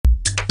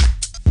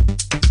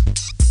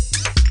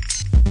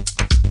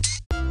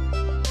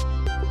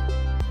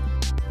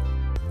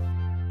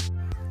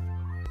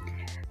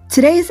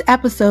Today's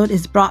episode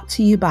is brought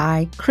to you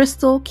by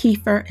Crystal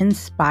Kiefer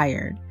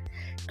Inspired.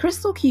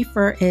 Crystal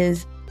Kiefer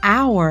is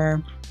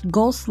our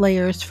Goal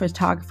Slayers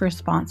photographer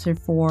sponsor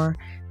for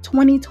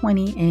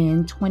 2020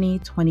 and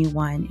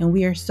 2021, and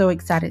we are so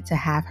excited to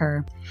have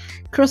her.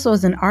 Crystal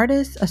is an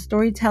artist, a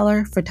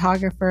storyteller,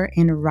 photographer,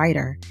 and a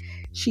writer.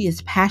 She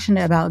is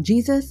passionate about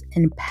Jesus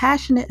and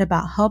passionate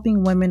about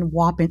helping women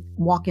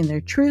walk in their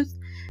truth,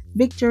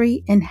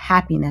 victory, and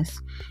happiness,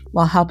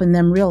 while helping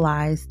them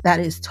realize that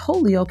it's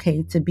totally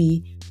okay to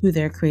be who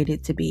they're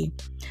created to be.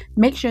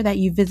 Make sure that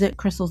you visit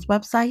Crystal's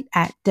website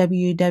at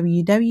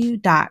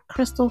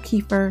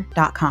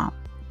www.crystalkiefer.com.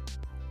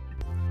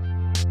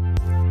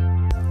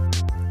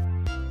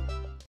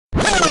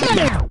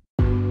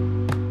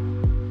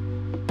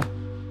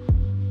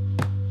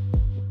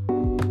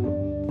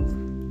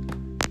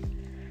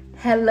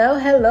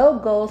 Hello,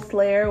 Goal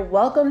Slayer.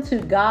 Welcome to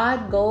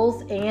God,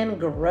 Goals, and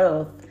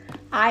Growth.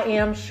 I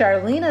am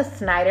Charlena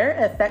Snyder,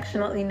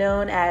 affectionately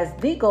known as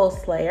the Goal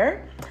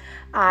Slayer.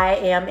 I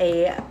am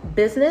a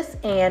business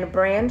and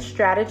brand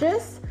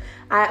strategist.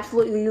 I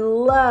absolutely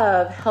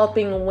love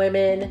helping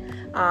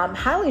women,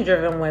 highly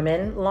driven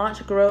women,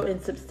 launch, grow,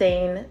 and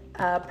sustain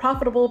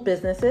profitable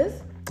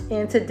businesses.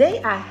 And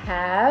today I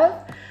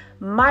have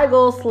my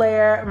Goal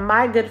Slayer,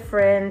 my good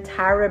friend,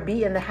 Tyra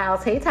B in the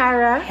house. Hey,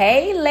 Tyra.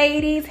 Hey,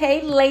 ladies.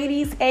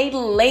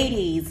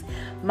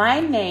 My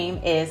name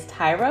is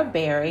Tyra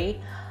Berry.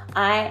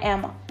 I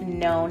am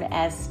known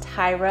as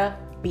Tyra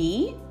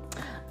B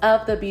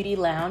of the Beauty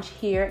Lounge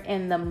here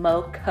in the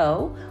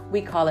MoCo.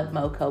 We call it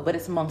MoCo, but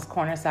it's Moncks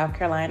Corner, South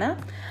Carolina.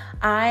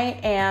 I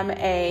am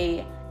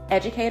a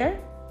educator,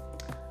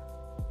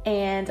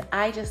 and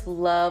I just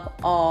love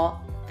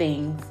all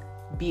things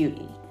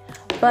beauty.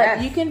 But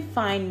yes, you can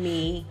find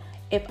me,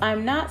 if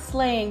I'm not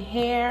slaying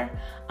hair,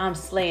 I'm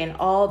slaying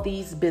all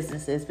these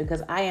businesses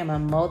because I am a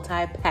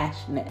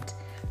multi-passionate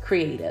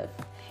creative.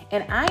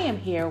 And I am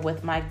here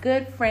with my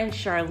good friend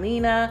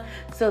Charlena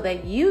so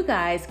that you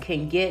guys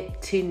can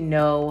get to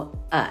know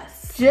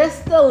us.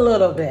 Just a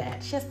little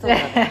bit.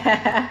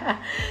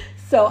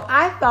 So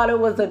I thought it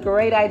was a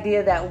great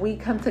idea that we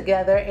come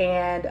together,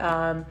 and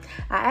I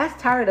asked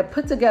Tyra to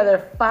put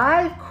together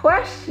 5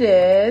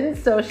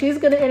 questions. So she's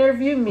going to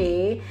interview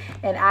me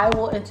and I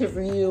will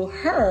interview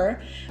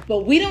her,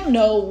 but we don't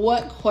know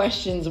what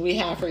questions we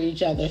have for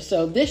each other.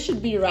 So this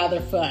should be rather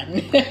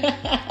fun.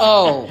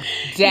 Oh,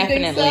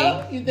 definitely.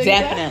 You think so?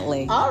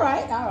 Definitely. So? All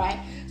right.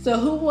 So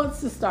who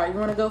wants to start? You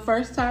want to go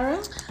first,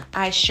 Tyra?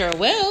 I sure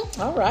will.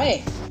 All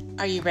right.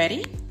 Are you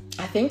ready?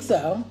 I think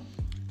so.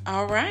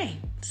 All right.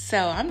 So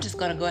I'm just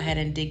going to go ahead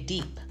and dig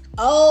deep.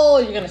 Oh,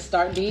 you're going to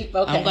start deep?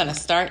 Okay. I'm going to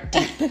start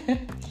deep.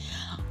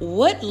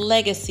 What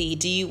legacy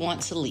do you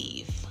want to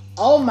leave?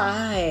 Oh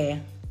my.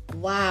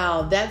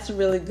 Wow, that's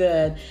really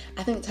good.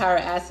 I think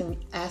Tyra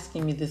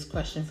asking me this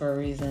question for a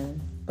reason.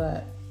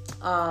 But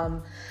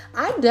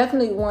I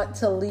definitely want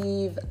to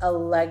leave a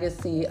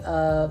legacy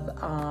of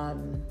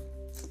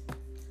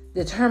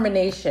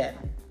determination.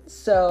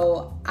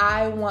 So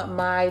I want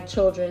my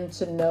children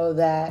to know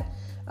that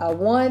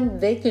one,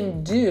 they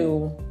can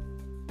do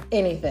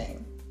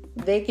anything.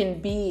 They can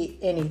be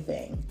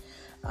anything.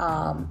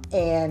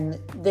 And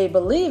they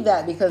believe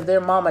that because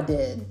their mama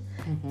did.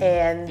 Mm-hmm.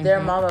 And their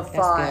mama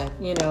fought,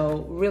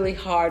 really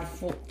hard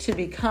to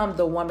become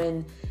the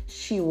woman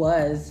she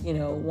was,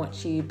 once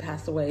she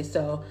passed away.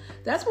 So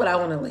that's what I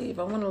want to leave.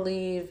 I want to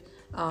leave,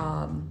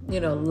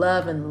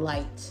 love and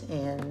light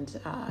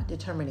and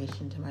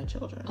determination to my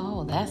children.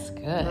 Oh, that's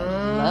good.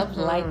 Mm-hmm. Love,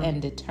 light,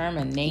 and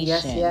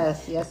determination.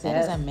 Yes.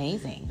 That is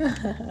amazing.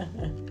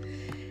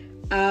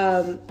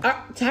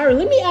 Tyra,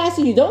 let me ask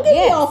you. Don't give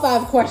me all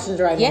 5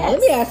 questions right now. Let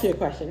me ask you a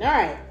question. All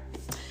right.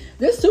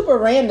 This is super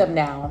random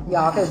now,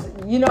 y'all, because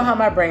you know how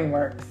my brain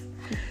works.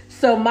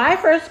 So my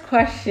first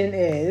question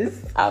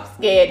is... I'm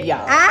scared,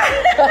 y'all.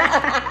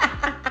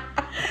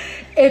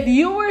 If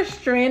you were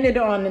stranded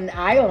on an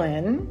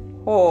island...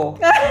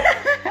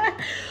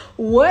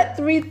 what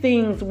 3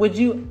 things would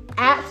you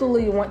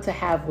absolutely want to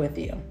have with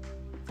you?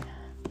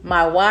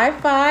 My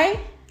Wi-Fi.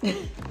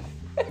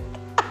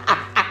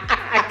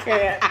 I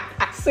can't.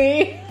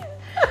 See?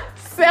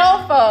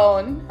 Cell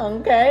phone.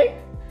 Okay.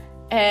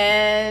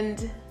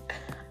 And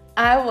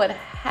I would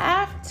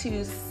have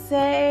to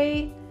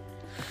say,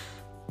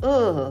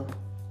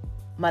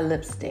 my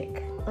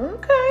lipstick.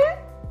 Okay.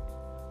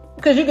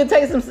 Because you can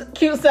take some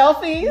cute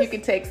selfies. You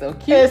can take some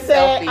cute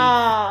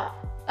selfies.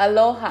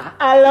 Aloha.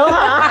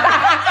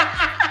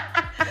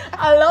 Aloha,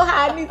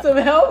 I need some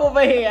help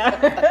over here.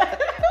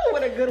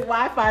 With a good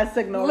Wi-Fi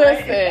signal.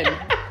 Listen.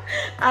 Right?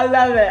 I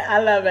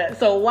love it.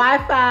 So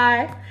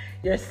Wi-Fi,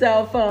 your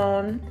cell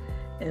phone,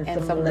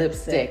 and some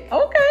lipstick.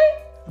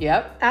 Okay.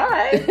 Yep. All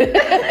right.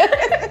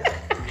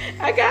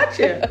 I got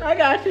you.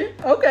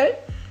 Okay.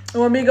 You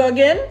want me to go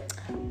again?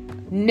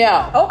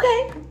 No.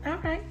 Okay. All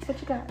right.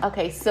 What you got?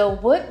 Okay, so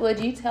what would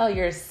you tell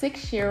your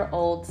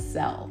 6-year-old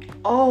self?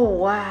 Oh,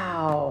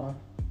 wow.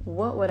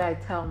 What would I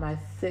tell my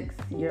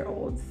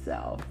 6-year-old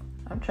self?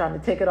 I'm trying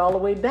to take it all the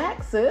way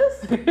back,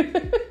 sis.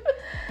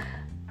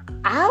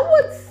 I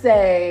would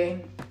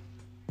say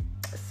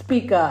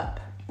speak up.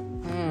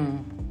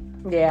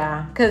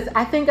 Yeah, because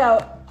I think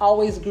I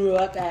always grew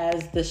up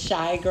as the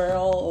shy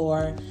girl,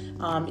 or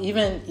I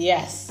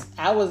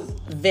was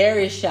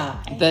very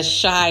shy. The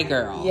shy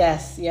girl.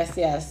 Yes.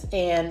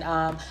 And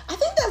I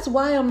think that's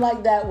why I'm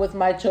like that with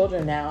my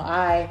children now.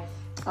 I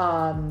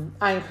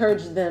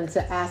encourage them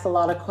to ask a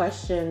lot of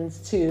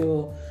questions,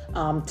 to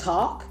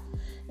talk.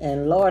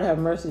 And Lord have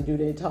mercy, do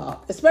they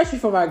talk. Especially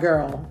for my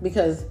girl,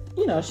 because,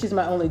 she's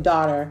my only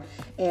daughter.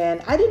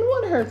 And I didn't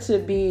want her to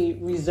be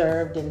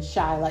reserved and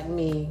shy like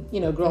me,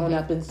 growing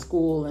up in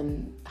school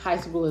and high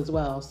school as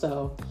well.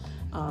 So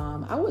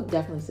I would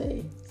definitely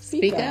say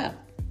speak up.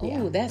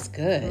 Oh, that's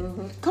good.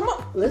 Mm-hmm. Come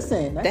on,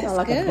 listen. That sounds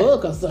like a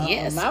book or something.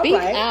 Yeah, speak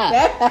up.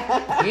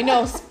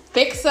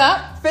 Fix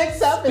up.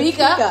 Fix up and speak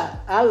up.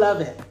 I love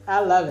it.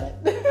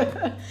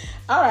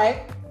 All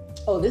right.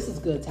 Oh, this is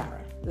good,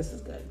 Tyra. This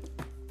is good.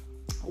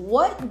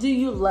 What do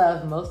you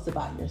love most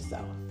about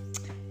yourself?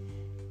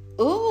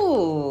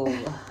 Ooh.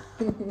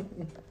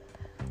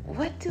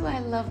 What do I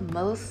love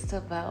most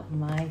about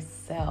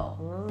myself?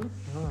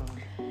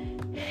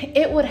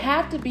 It would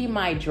have to be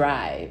my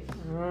drive.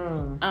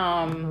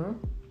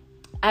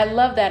 I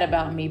love that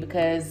about me,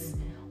 because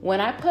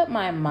when I put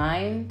my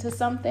mind to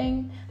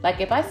something,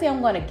 like if I say I'm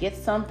going to get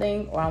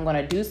something or I'm going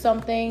to do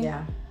something,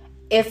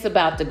 it's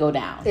about to go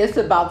down. It's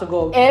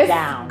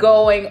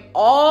going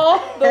all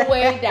the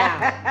way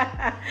down.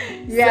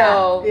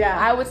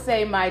 I would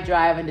say my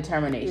drive and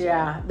determination.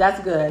 Yeah, that's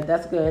good.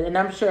 And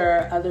I'm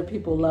sure other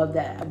people love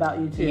that about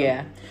you too.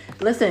 Yeah.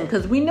 Listen,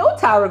 because we know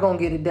Tyra gonna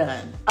get it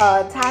done.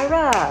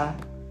 Tyra.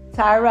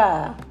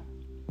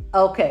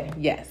 Okay.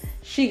 Yes.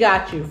 She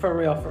got you, for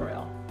real.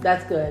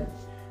 That's good.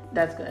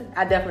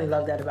 I definitely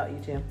love that about you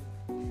too.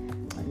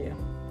 I do.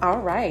 All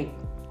right.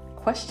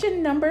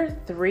 Question number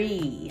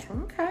 3.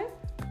 Okay.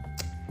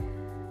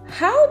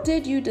 How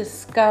did you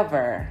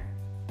discover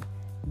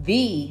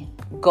the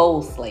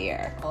Goal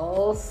Slayer?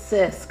 Oh,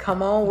 sis,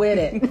 come on with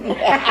it.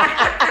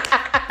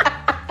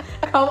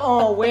 Come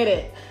on with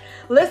it.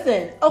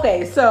 Listen,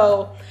 okay,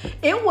 so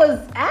it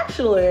was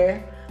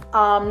actually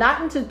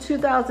not until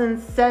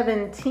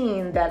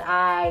 2017 that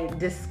I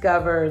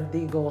discovered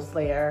the Goal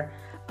Slayer.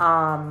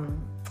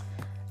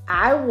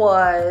 I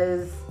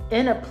was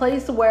in a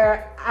place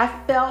where I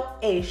felt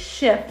a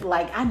shift.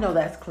 Like, I know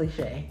that's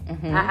cliche.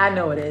 I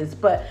know it is,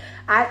 but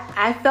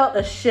I felt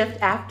a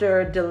shift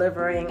after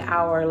delivering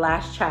our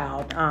last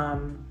child.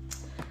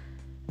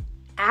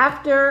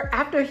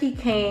 After he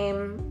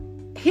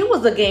came, he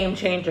was a game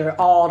changer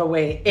all the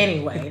way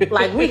anyway.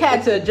 Like, we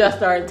had to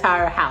adjust our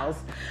entire house.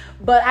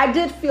 But I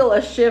did feel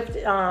a shift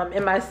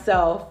in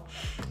myself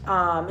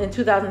in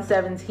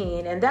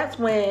 2017. And that's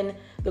when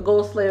the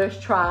Goal Slayers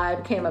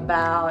tribe came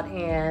about.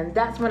 And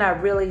that's when I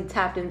really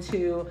tapped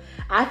into,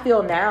 I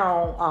feel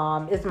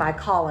now, is my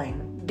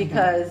calling.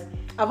 Because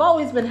I've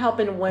always been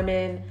helping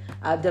women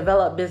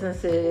develop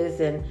businesses.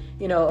 And,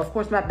 of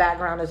course, my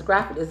background is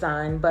graphic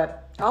design.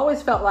 But I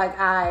always felt like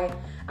I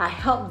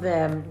helped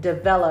them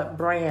develop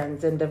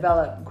brands and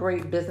develop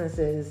great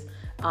businesses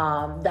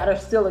that are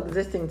still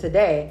existing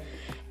today.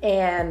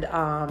 And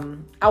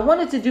I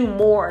wanted to do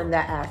more in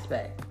that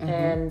aspect.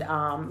 And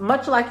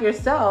much like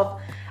yourself,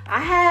 I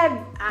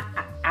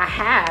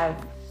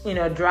have,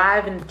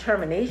 drive and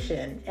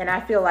determination. And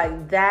I feel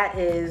like that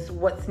is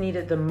what's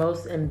needed the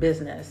most in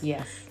business.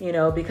 Yes.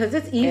 Because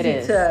it's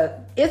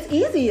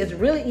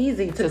really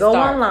easy to go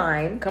start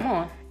online. Come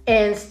on.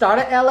 And start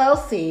an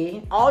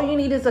LLC. All you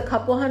need is a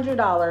couple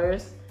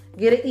 $100,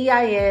 get an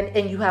EIN,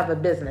 and you have a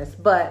business.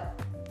 But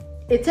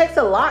it takes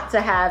a lot to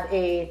have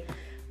a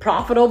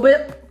profitable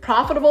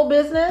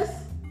business,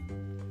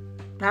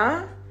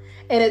 and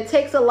it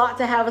takes a lot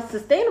to have a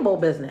sustainable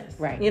business,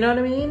 right? You know what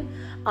I mean?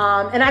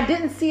 And I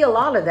didn't see a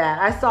lot of that.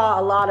 I saw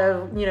a lot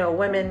of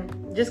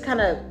women just kind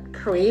of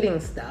creating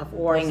stuff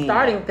or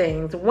starting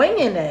things,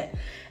 winging it.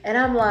 And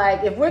I'm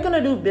like, if we're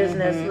gonna do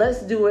business,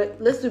 let's do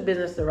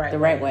business the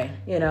right way.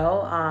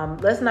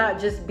 Let's not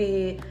just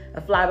be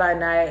a fly by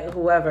night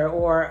whoever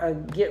or a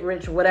get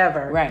rich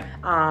whatever. Right.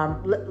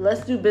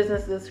 Let's do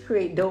business. Let's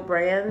create dope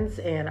brands,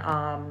 and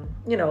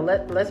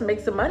let's make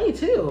some money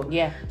too.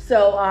 Yeah.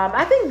 So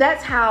I think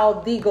that's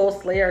how the Goal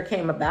Slayer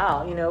came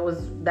about. It was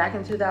back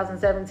in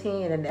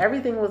 2017, and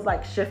everything was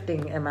like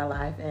shifting in my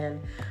life, and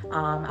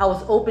I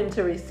was open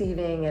to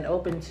receiving and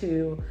open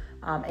to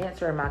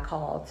answering my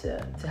call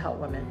to help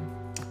women.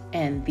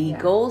 And the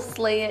Goal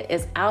Slayer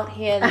is out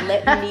here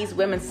letting these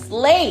women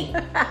slay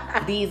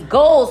these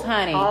goals,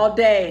 honey. All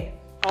day,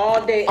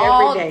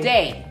 every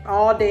day.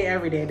 All day,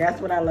 every day.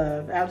 That's what I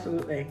love.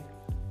 Absolutely.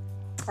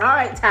 All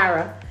right,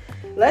 Tyra.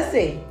 Let's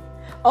see.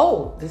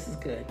 Oh, this is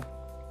good.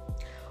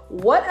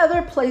 What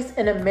other place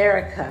in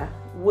America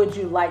would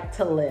you like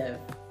to live?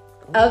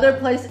 Other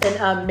place in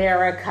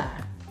America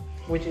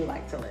would you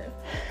like to live?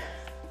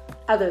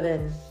 Other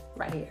than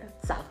right here,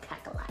 South Carolina.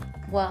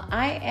 Well,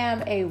 I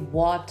am a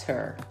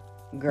water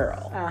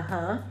girl.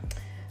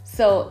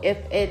 So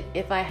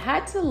if I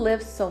had to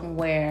live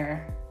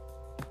somewhere,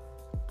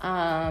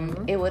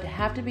 it would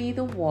have to be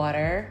the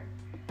water.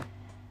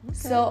 Okay.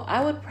 So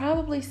I would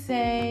probably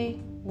say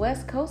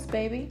West Coast,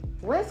 baby.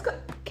 West Coast.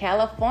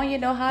 California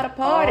know how to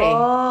party.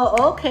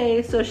 Oh,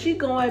 okay. So she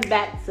going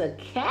back to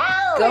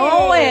Cali.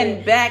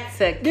 Going back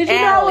to Cali. Did you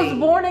know I was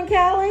born in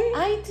Cali?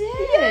 I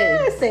did.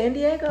 Yeah, San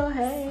Diego.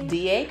 Hey.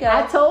 Diego.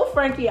 I told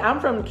Frankie I'm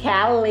from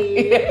Cali.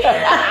 He's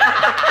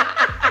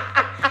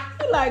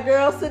like,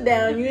 girl, sit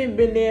down. You ain't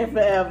been there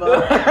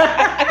forever.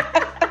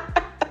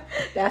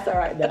 That's all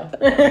right, though.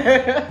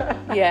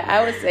 Yeah,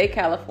 I would say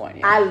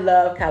California. I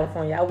love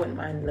California. I wouldn't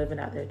mind living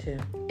out there, too.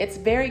 It's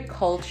very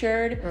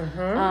cultured.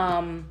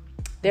 Mm-hmm.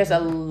 There's a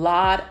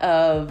lot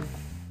of...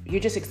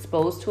 You're just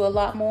exposed to a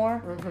lot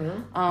more.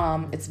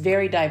 Mm-hmm. It's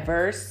very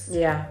diverse.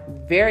 Yeah.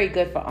 Very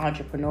good for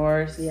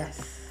entrepreneurs.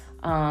 Yes.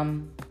 Yeah.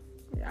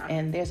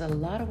 And there's a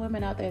lot of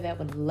women out there that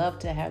would love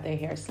to have their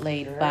hair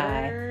slayed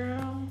by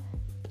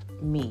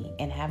me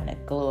and having a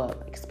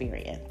glow-up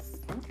experience.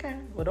 Okay.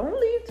 Well, don't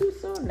leave too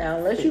soon now,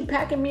 unless you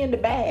packing me in the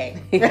bag.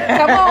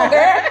 Come on,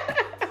 girl.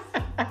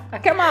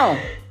 Come on.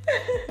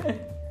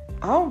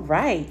 All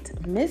right,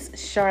 Miss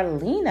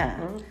Charlena.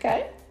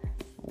 Okay.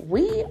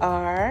 We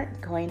are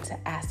going to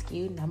ask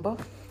you number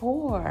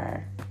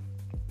 4.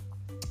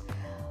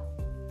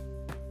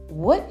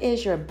 What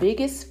is your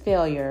biggest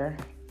failure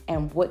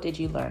and what did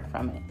you learn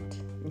from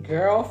it?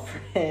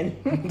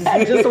 Girlfriend.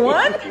 That just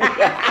one?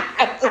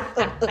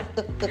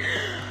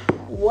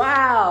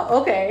 Wow.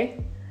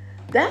 Okay.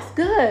 That's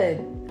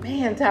good.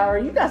 Man, Tower,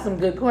 you got some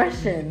good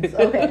questions.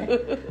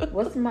 Okay.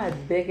 What's my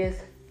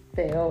biggest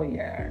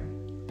failure?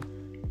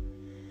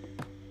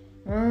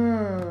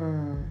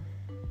 Man.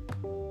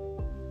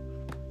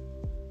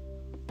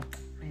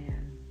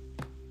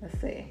 Let's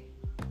see.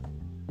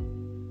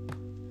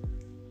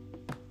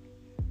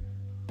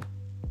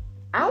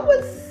 I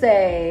would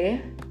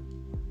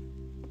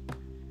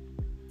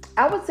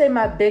say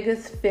my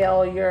biggest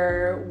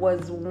failure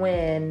was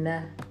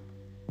when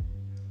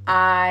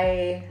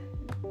I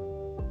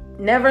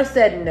never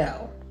said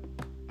no.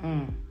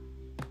 You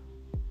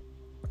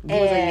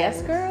was a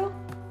yes girl?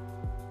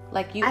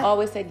 Like you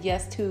always said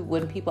yes to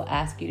when people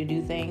ask you to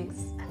do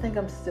things? I think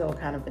I'm still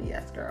kind of a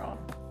yes girl.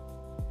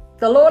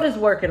 The Lord is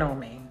working on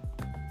me.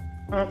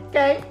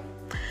 Okay?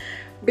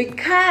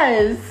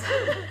 Because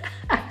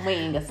we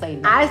ain't gonna say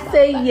no. I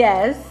say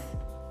yes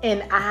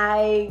and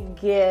I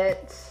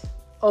get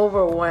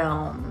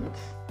overwhelmed.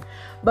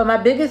 But my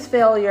biggest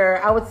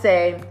failure, I would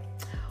say,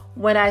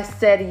 when I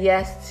said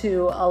yes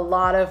to a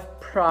lot of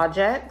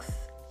projects,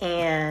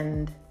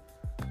 and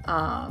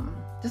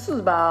this was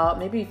about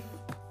maybe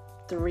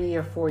 3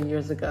 or 4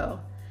 years ago,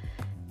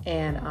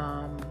 and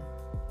I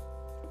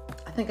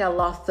think I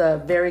lost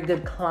a very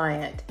good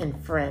client and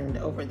friend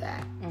over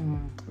that,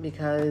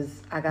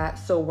 because I got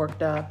so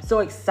worked up, so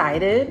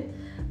excited,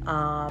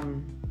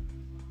 and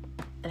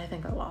I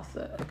think I lost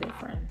a good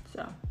friend.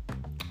 So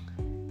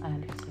I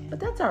understand, but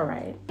that's all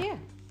right. Yeah.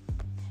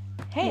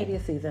 Hey, maybe a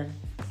season.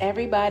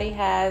 Everybody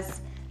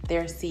has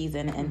their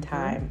season and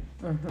time.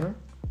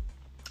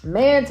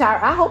 Man,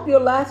 Tyra, I hope your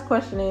last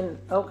question ain't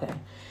okay.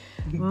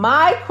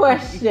 My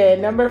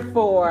question, number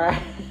 4.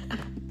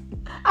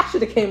 I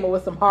should have came up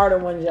with some harder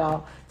ones,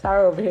 y'all.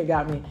 Tyra over here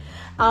got me.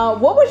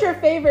 What was your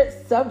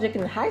favorite subject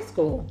in high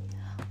school?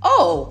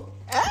 Oh,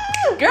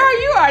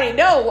 girl, you already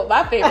know what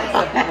my favorite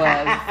subject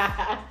was.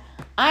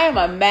 I am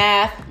a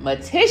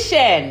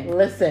mathematician.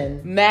 Listen.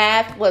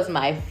 Math was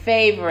my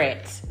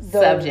favorite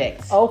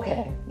subject.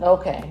 Okay.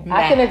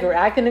 Math.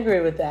 I can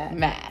agree with that.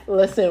 Math.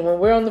 Listen, when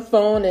we're on the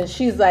phone and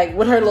she's like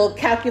with her little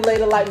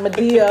calculator like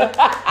Medea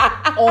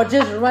or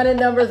just running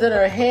numbers in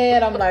her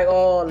head, I'm like,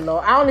 oh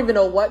Lord. I don't even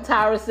know what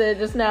Tyra said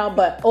just now,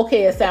 but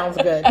okay, it sounds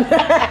good.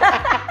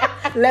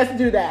 Let's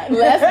do that.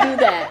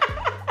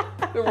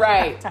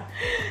 Right.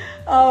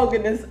 Oh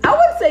goodness. I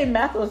would say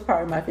math was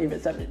probably my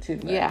favorite subject too.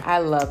 Right? Yeah, I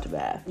loved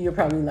math. You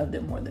probably loved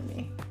it more than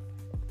me.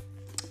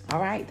 All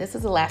right, this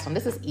is the last one.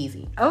 This is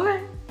easy.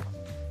 Okay.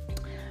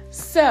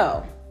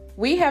 So,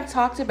 we have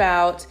talked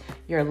about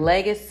your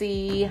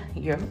legacy,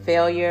 your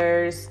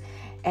failures,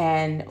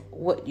 and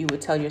what you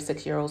would tell your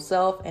 6-year-old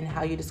self and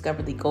how you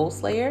discovered the Goal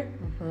Slayer.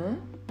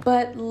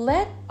 But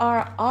let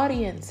our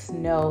audience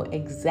know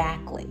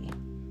exactly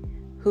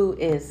who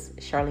is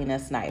Charlena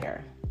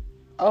Snyder.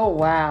 Oh,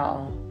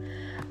 wow.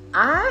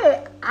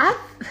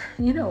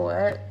 You know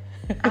what?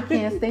 I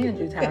can't stand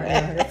you,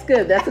 Tyra. That's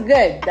good.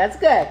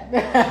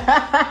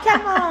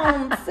 Come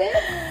on, sis.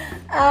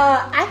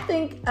 I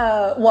think,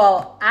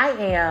 I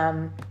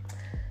am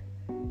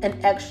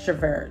an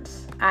extrovert.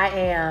 I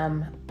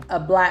am a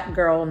Black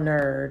girl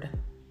nerd.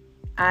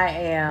 I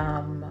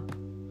am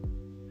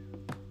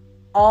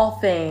all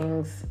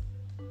things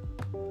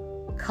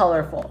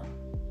colorful.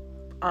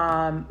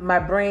 My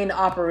brain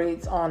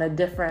operates on a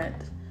different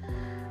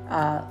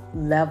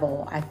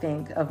level, I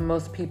think, of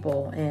most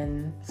people,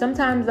 and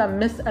sometimes I'm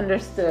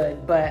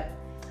misunderstood, but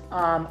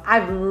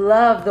I've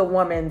loved the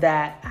woman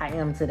that I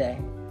am today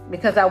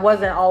because I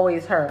wasn't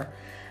always her.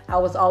 I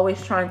was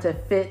always trying to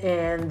fit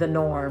in the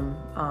norm,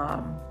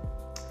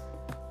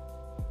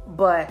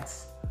 but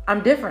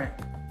I'm different,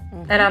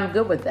 and I'm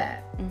good with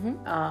that.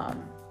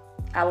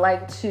 I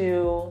like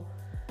to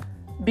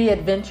be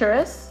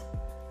adventurous.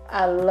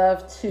 I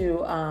love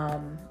to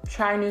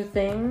try new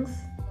things,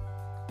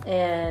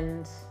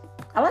 and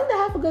I like to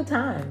have a good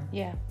time.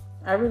 Yeah.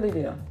 I really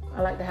do.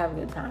 I like to have a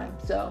good time.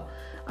 So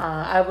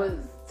I was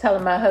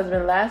telling my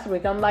husband last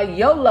week, I'm like,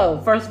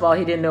 YOLO. First of all,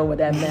 he didn't know what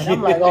that meant.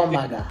 I'm like, oh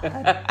my God.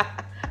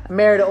 I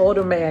married an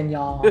older man,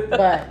 y'all.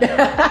 But,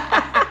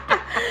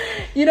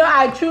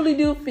 I truly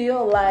do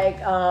feel like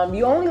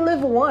you only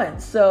live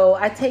once. So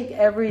I take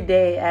every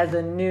day as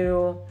a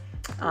new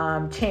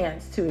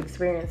chance to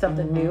experience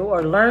something new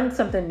or learn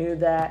something new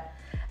that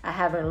I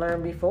haven't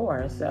learned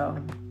before. So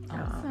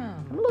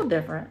Awesome. I'm a little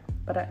different,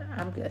 but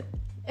I'm good.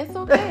 It's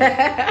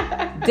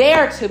okay.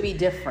 Dare to be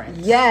different.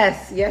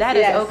 Yes. That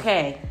is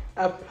okay.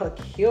 A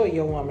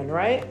peculiar woman,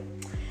 right?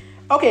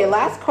 Okay,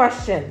 last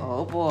question.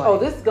 Oh boy. Oh,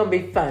 this is gonna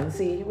be fun.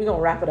 See, we're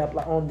gonna wrap it up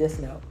on this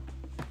note.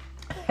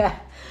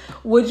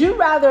 Would you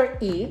rather,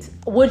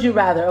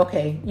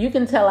 okay, you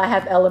can tell I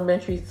have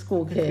elementary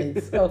school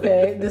kids,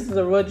 okay? This is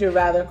a would you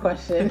rather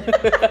question.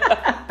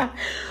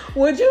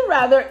 Would you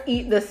rather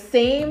eat the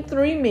same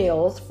 3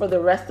 meals for the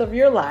rest of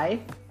your life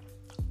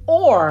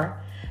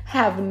or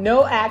have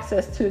no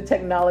access to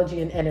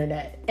technology and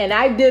internet? And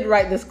I did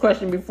write this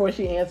question before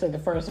she answered the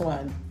first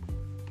one.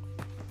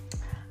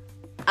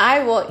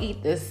 I will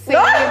eat the same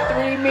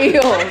 3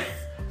 meals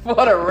for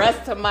the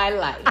rest of my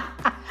life.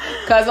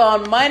 Because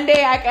on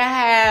Monday, I can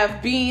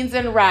have beans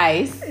and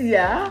rice.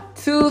 Yeah.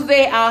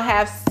 Tuesday, I'll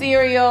have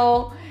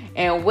cereal.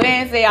 And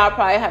Wednesday, I'll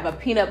probably have a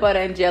peanut butter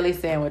and jelly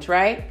sandwich,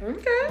 right?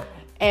 Okay.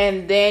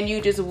 And then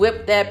you just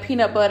whip that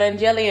peanut butter and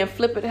jelly and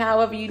flip it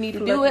however you need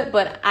to do it.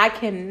 But I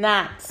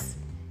cannot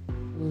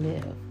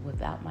live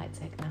without my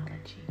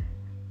technology.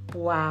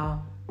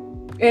 Wow.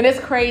 And it's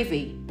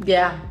crazy.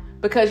 Yeah.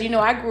 Because,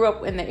 I grew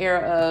up in the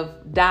era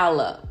of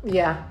dial-up.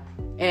 Yeah.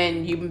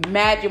 And you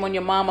imagine when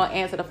your mama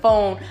answered the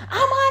phone,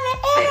 I'm on the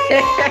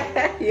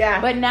internet.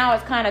 Yeah. But now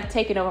it's kind of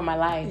taking over my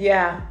life.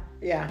 Yeah.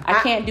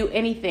 I can't do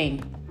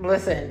anything.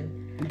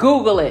 Listen.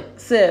 Google it.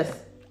 Sis.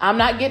 I'm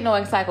not getting no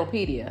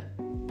encyclopedia.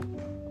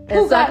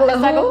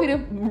 Encyclopedia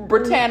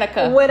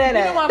Britannica. What that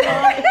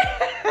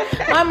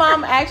at? My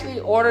mom actually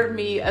ordered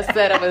me a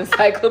set of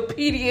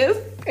encyclopedias.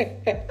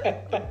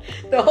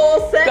 The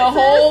whole set? The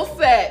whole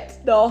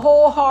set. The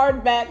whole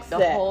hardback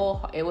set.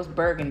 It was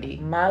burgundy.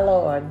 My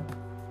Lord.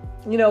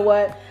 You know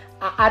what?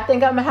 I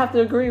think I'm going to have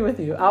to agree with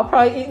you. I'll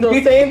probably eat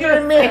those same 3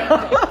 meals.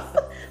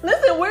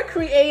 Listen, we're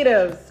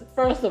creatives,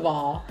 first of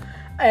all.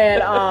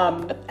 And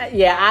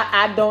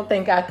I don't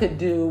think I could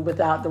do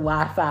without the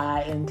Wi-Fi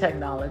and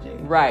technology.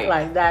 Right.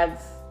 Like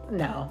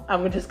no.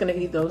 I'm just going to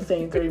eat those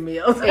same 3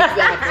 meals.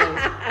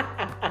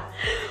 Exactly.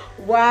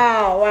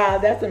 Wow.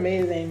 That's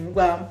amazing.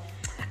 Well,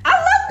 I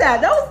love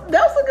that. That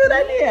was a good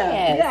idea.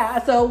 Yes. Yeah.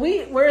 So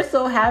we're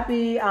so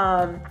happy.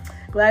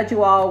 Glad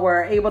you all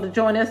were able to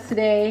join us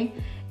today,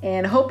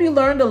 and hope you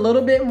learned a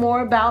little bit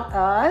more about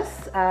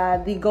us,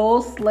 the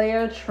Goal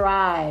Slayer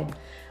Tribe.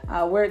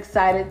 We're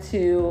excited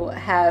to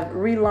have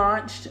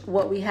relaunched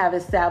what we have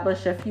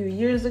established a few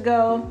years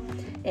ago,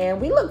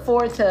 and we look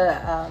forward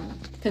to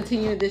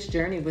continuing this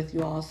journey with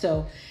you all.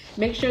 So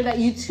make sure that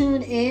you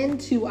tune in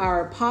to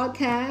our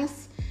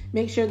podcast.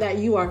 Make sure that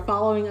you are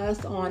following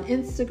us on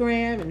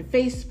Instagram and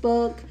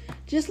Facebook.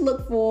 Just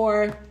look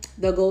for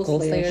the Goal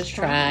Slayers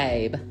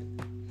Tribe.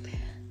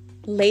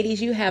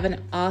 Ladies, you have an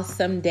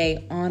awesome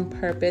day on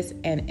purpose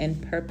and in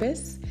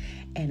purpose,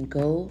 and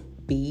go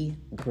be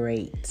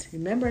great.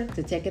 Remember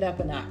to take it up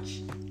a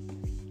notch.